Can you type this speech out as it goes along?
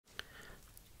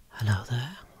Hello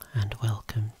there and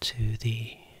welcome to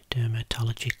the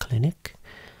dermatology clinic.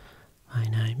 My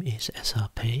name is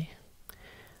SRP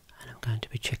and I'm going to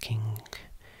be checking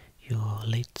your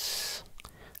lids,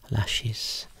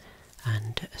 lashes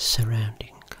and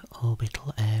surrounding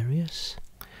orbital areas,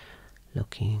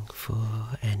 looking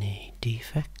for any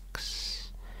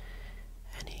defects,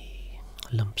 any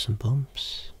lumps and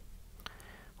bumps,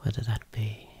 whether that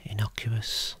be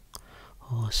innocuous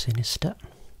or sinister.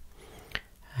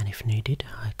 And if needed,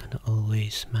 I can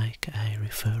always make a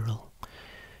referral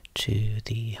to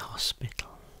the hospital.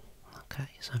 Okay,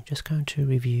 so I'm just going to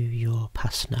review your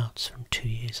past notes from 2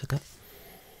 years ago.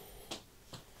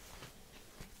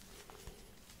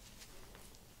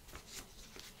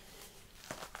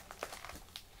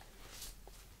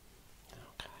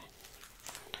 Okay.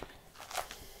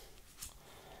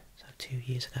 So 2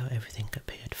 years ago everything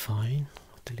appeared fine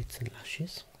with the lids and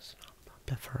lashes. There's no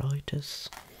blepharitis,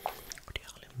 closeups,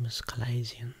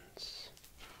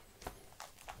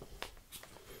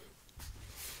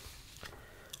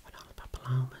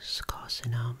 papillomas,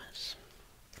 carcinomas,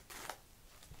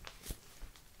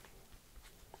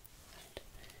 and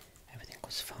everything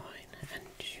was fine. And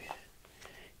you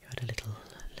had a little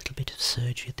bit of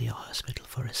surgery at the hospital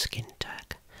for a skin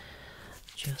tag,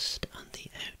 just on the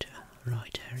outer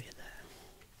right area there.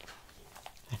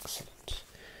 Excellent.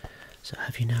 So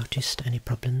have you noticed any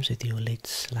problems with your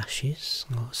lids, lashes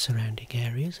or surrounding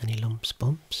areas? Any lumps,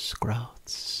 bumps,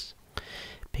 growths,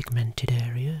 pigmented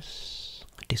areas,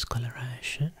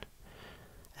 discoloration?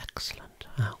 Excellent,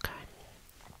 okay.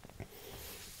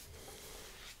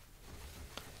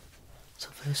 So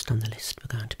first on the list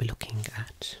we're going to be looking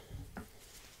at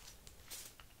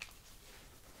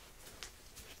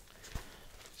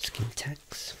skin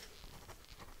tags.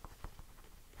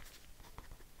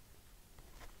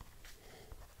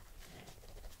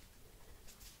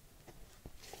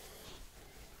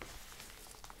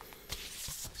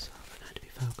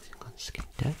 Focusing on skin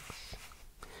tags,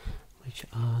 which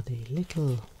are the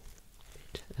little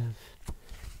bit of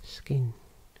skin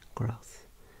growth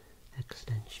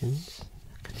extensions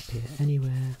that can appear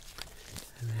anywhere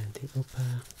around the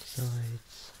upper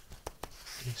sides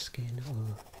of the skin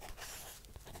or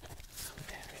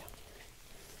other area.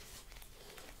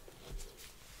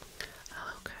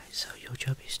 Okay, so your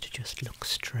job is to just look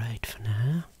straight for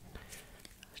now.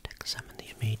 Just examine the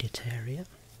immediate area.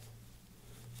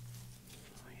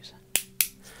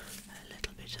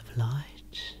 Of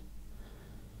light,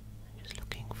 just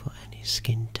looking for any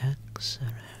skin tags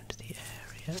around the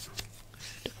area.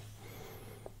 Good.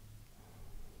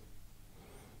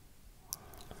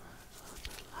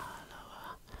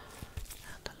 Lower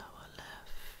and the lower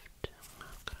left.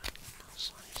 Okay, no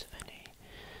signs of any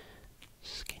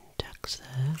skin tags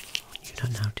there. You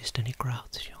don't notice any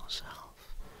growths yourself.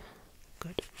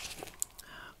 Good.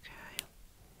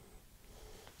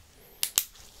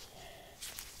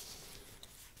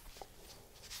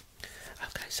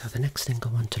 So the next thing I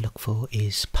want to look for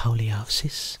is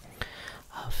poliosis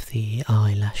of the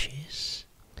eyelashes.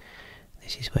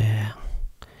 This is where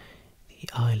the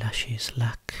eyelashes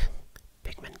lack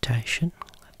pigmentation,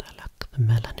 they lack the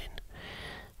melanin,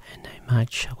 and they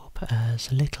might show up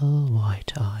as little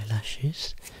white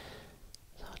eyelashes.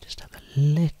 So I'll just have a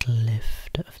little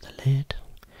lift of the lid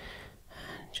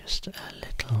and just a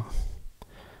little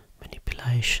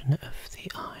manipulation of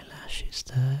the eyelashes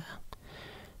there,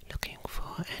 looking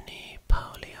for any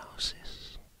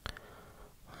poliosis.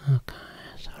 Okay,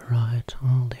 so right,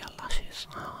 all the eyelashes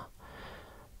are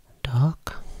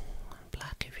dark and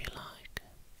black if you like.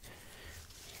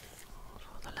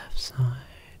 For the left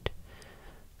side,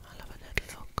 I'll have a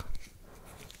little look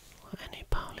for any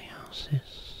poliosis.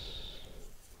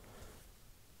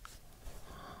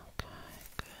 Okay,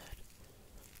 good.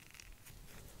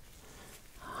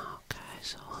 Okay,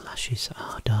 so all lashes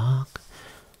are dark.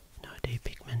 No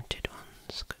depigmented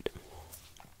ones, good.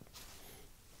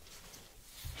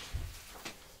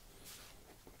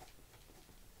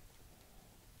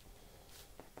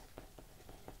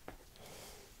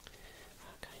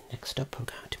 Okay, next up we're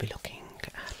going to be looking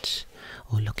at,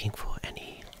 or looking for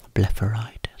any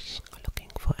blepharitis.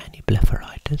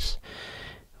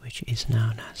 Which is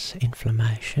known as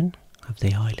inflammation of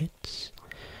the eyelids.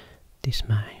 This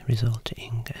may result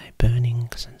in a burning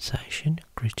sensation,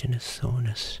 grittiness,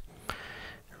 soreness,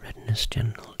 redness,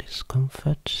 general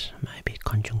discomfort, maybe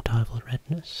conjunctival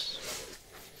redness.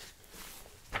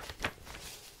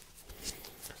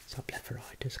 So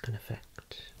blepharitis can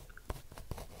affect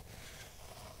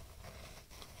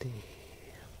the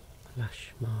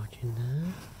lash margin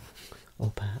there,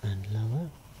 upper and lower.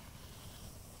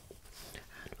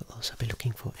 And we'll also be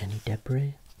looking for any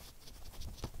debris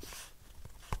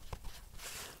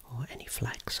any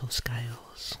flakes or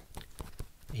scales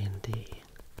in the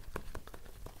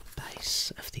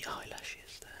base of the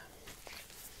eyelashes there.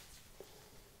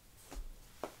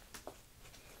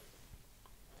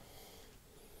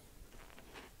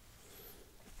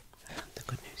 And the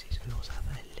good news is we also have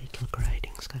a little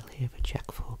grading scale here for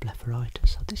check for blepharitis.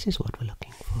 So this is what we're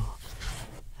looking for,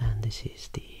 and this is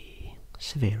the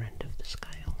severe end of the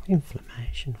scale.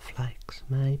 Inflammation, flakes,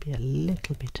 maybe a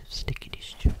little bit of sticky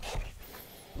discharge.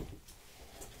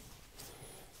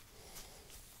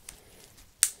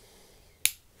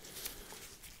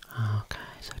 Okay,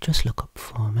 so just look up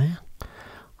for me.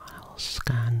 I will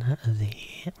scan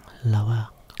the lower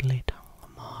lid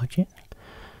margin.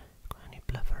 Got any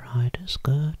blepharitis?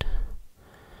 Good.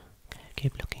 Okay,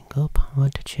 keep looking up. I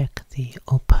want to check the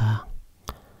upper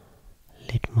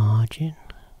lid margin.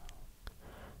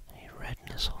 Any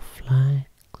redness or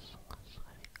flakes? That's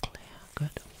very clear.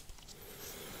 Good.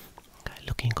 Okay,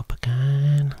 looking up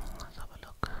again. Let's have a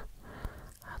look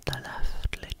at the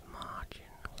left lid margin.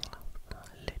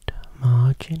 Lid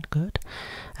margin, good.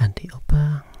 And the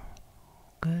upper,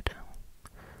 good.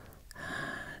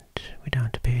 And we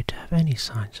don't appear to have any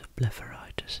signs of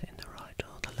blepharitis in the right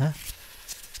or the left.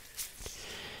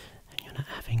 And you're not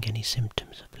having any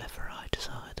symptoms of blepharitis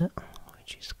either,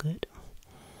 which is good.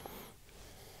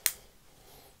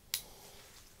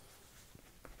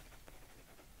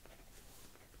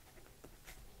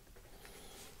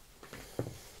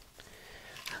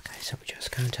 Okay, so we're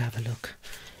just going to have a look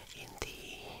in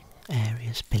the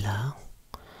areas below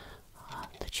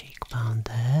the cheekbone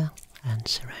there and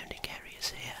surrounding areas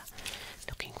here,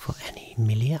 looking for any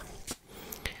milia,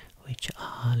 which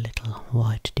are little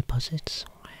white deposits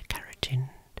where keratin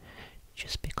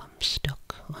just becomes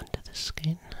stuck under the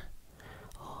skin,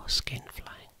 or skin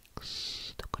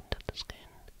flakes stuck under the skin.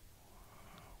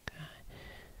 Okay.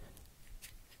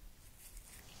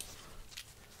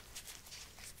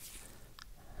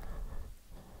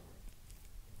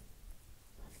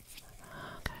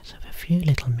 Okay, so a few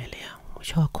little milia,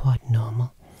 which are quite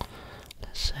normal. They're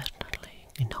certainly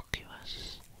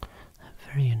innocuous. They're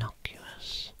very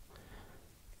innocuous.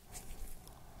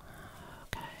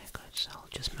 Okay, good. So I'll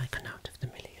just make a note of the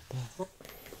milia there.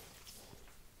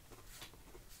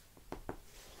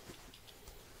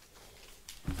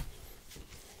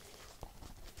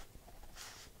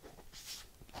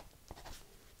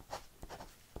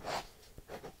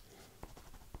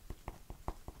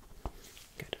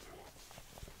 Good.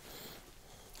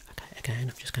 Okay, again,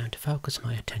 I'm just going to focus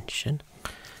my attention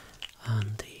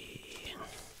on the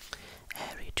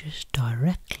area just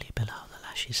directly below the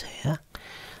lashes here,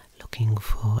 looking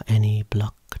for any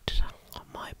blocked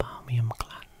meibomium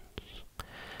glands.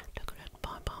 Look at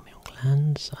meibomium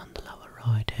glands on the lower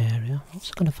right area. I'm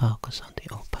also going to focus on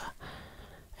the upper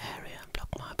area.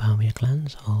 Blocked meibomium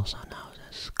glands, also known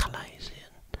as chalazion.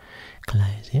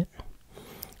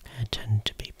 They tend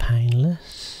to be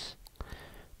painless,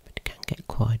 but it can get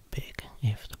quite big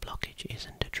if the blockage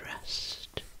isn't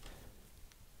addressed.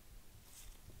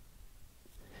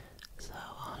 So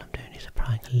all I'm doing is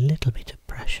applying a little bit of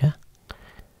pressure.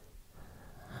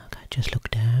 Okay, just look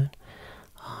down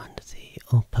on the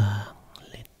upper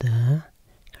lid there.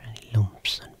 Got any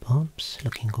lumps and bumps?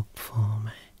 Looking up for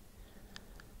me.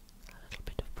 A little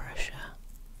bit of pressure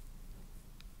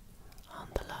on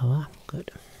the lower.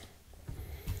 Good.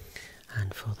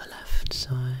 And for the left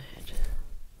side.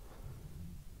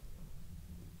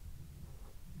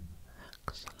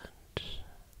 Excellent.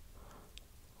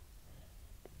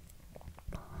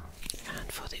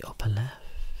 And for the upper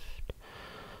left,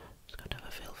 just going to have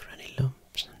a feel for any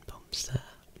lumps and bumps there.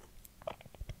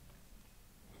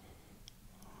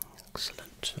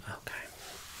 Excellent. Okay.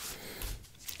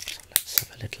 So let's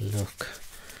have a little look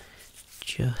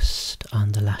just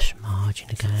on the lash margin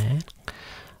again.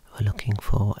 We're looking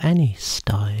for any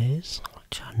styes,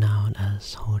 which are known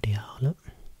as hordeolum.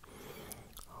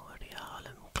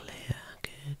 Hordeolum clear,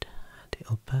 good. And the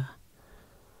upper,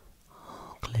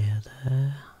 all clear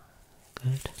there,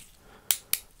 good.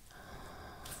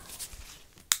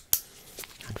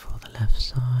 And for the left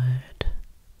side,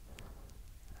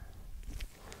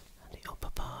 and the upper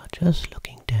part, just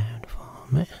looking down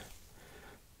for me.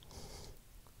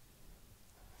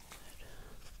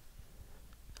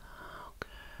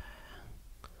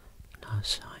 No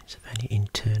signs of any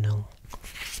internal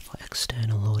or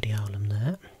external hordeolum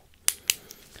there.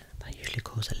 They usually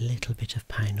cause a little bit of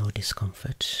pain or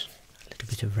discomfort, a little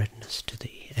bit of redness to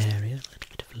the area, a little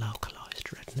bit of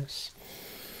localised redness.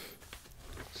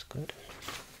 That's good.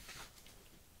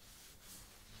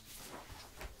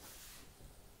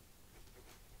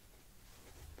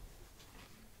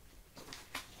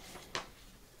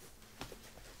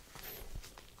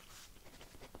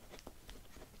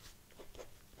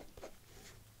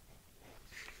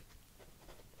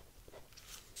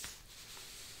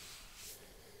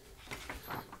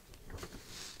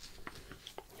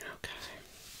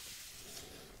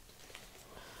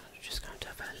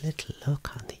 a little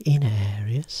look on the inner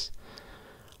areas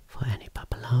for any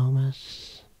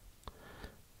papillomas.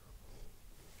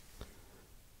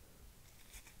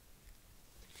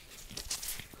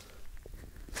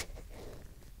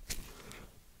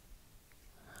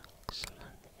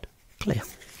 Excellent. Clear.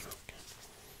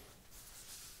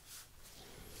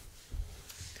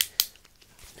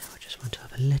 Now I just want to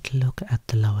have a little look at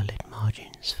the lower lid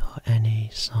margins for any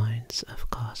signs of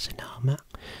carcinoma,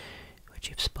 which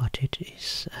if spotted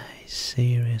is a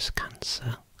serious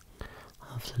cancer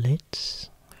of the lids.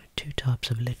 Two types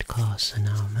of lid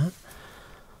carcinoma,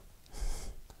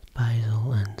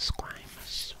 basal and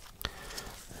squamous.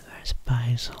 There's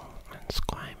basal and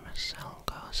squamous cell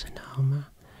carcinoma.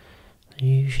 They're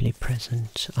usually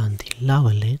present on the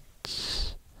lower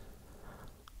lids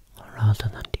rather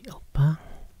than the upper,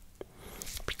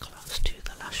 be close to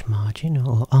the lash margin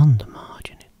or on the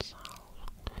margin itself.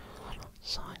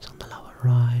 Signs on the lower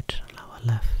right, lower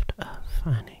left of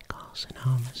any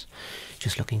carcinomas.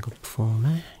 Just looking up for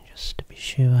me, just to be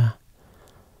sure.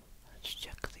 Let's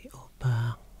check the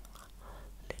upper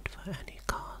lid for any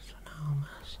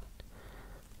carcinomas.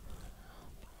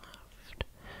 Left.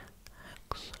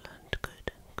 Excellent,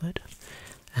 good, good.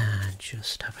 And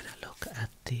just having a look at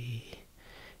the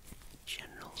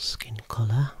general skin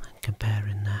colour and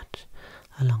comparing that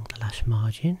along the lash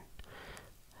margin.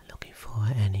 Looking for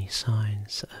any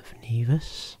signs of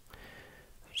nevus,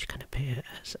 which can appear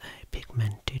as a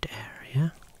pigmented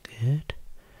area. Good,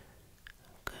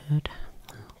 good,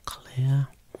 clear.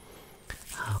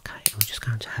 Okay, we're just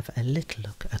going to have a little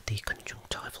look at the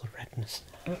conjunctival redness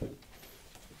now. I'm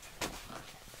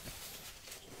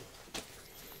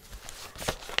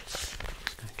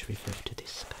going to refer to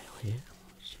this scale here,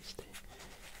 which is the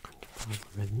conjunctival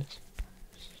redness.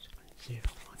 0,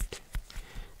 1, 2,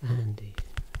 and the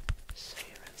 0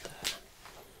 there.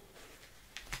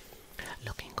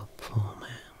 Looking up for me,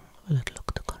 a little look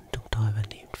at the conjunctiva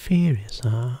and the inferior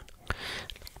zone. Look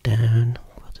down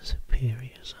for the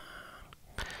superior zone.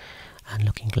 And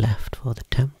looking left for the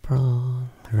temporal,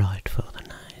 right for the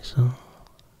nasal.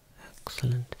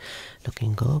 Excellent.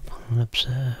 Looking up and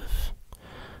observe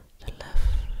the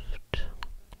left.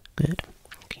 Good.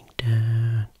 Looking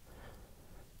down.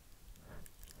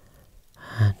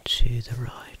 And to the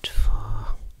right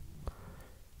for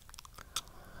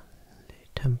the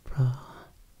temporal.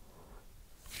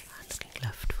 And looking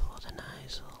left for the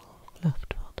nasal.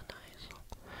 Left for the nasal.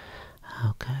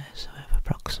 Okay, so we have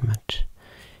approximate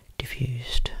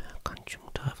diffused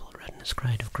conjunctival redness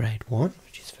grade of grade 1,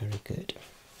 which is very good.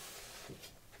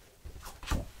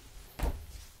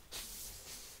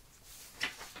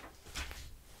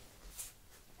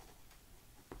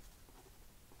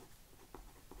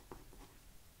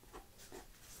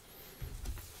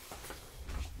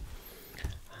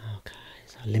 Okay,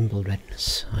 so limbal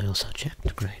redness I also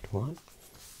checked, grade 1.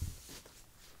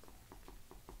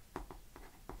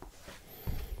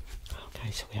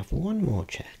 Okay, so we have one more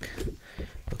check.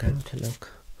 We're going to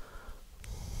look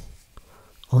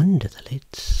under the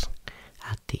lids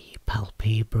at the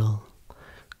palpebral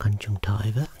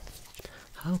conjunctiva,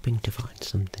 hoping to find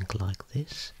something like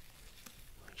this,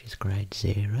 which is grade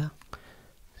 0.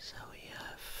 So we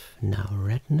have no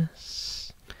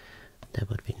redness, there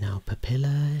would be no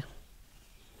papillae,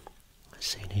 as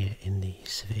seen here in the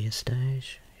severe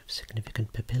stage. We have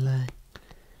significant papillae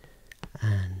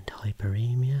and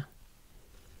hyperemia.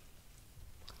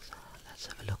 So let's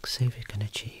have a look, see if we can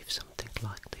achieve something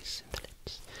like this in the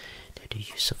lids. Now, do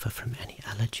you suffer from any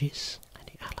allergies?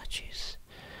 Any allergies?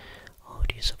 Or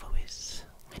do you suffer with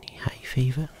any hay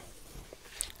fever?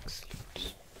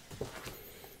 Excellent.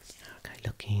 Okay,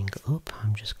 looking up,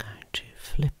 I'm just going to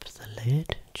flip the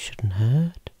lid. It shouldn't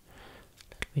hurt. A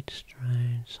little bit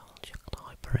strange, so I'll check the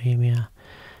hyperemia.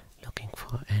 Looking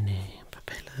for any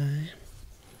papillae.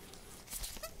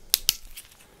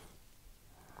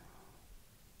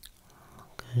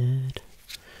 Good.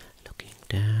 Looking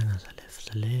down as I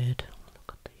lift the lid.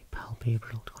 Look at the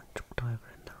palpebral conjunctiva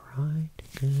in the right.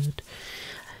 Good.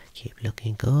 Keep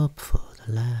looking up for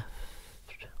the left.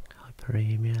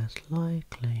 Hyperemia is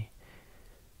likely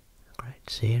grade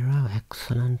 0.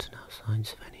 Excellent. No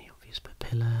signs of any obvious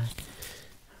papillae.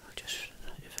 I'll just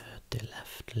invert the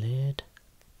left lid.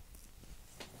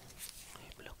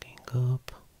 Keep looking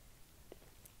up.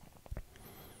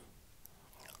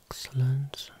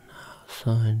 Excellent. No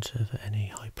signs of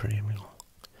any hyperemial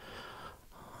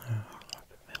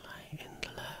papillae in the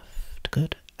left.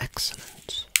 Good.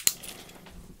 Excellent.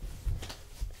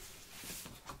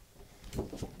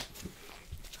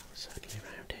 Certainly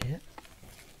around here.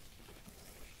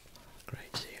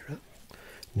 Grade 0.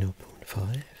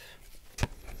 0.5.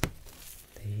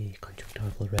 The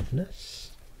conjunctival peripheral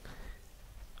redness.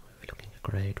 We're looking at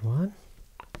grade 1,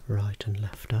 right and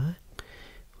left eye,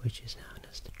 which is known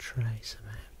as the trace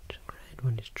amount. Grade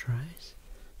 1 is trace,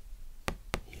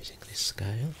 using this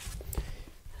scale.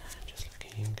 And just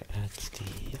looking at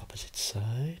the opposite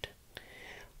side,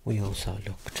 we also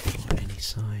looked for any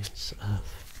signs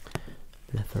of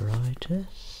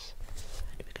blepharitis,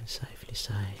 and we can safely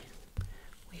say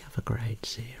we have a grade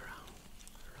 0,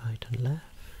 right and left.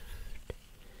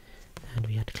 And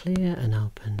we had clear and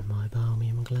open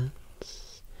meibomium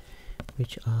glands,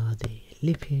 which are the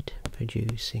lipid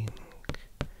producing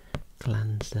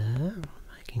glands there,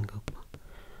 making up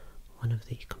one of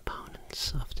the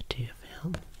components of the tear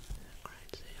film.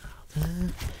 Grade 0 there.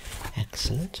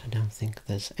 Excellent. I don't think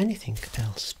there's anything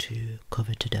else to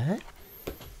cover today.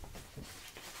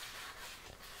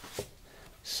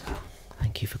 So,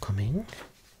 thank you for coming.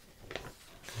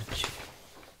 I'm going to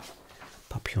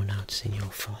pop your notes in your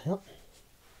file.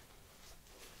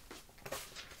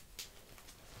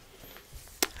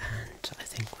 And I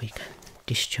think we can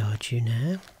discharge you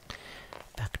now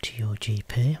back to your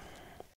GP.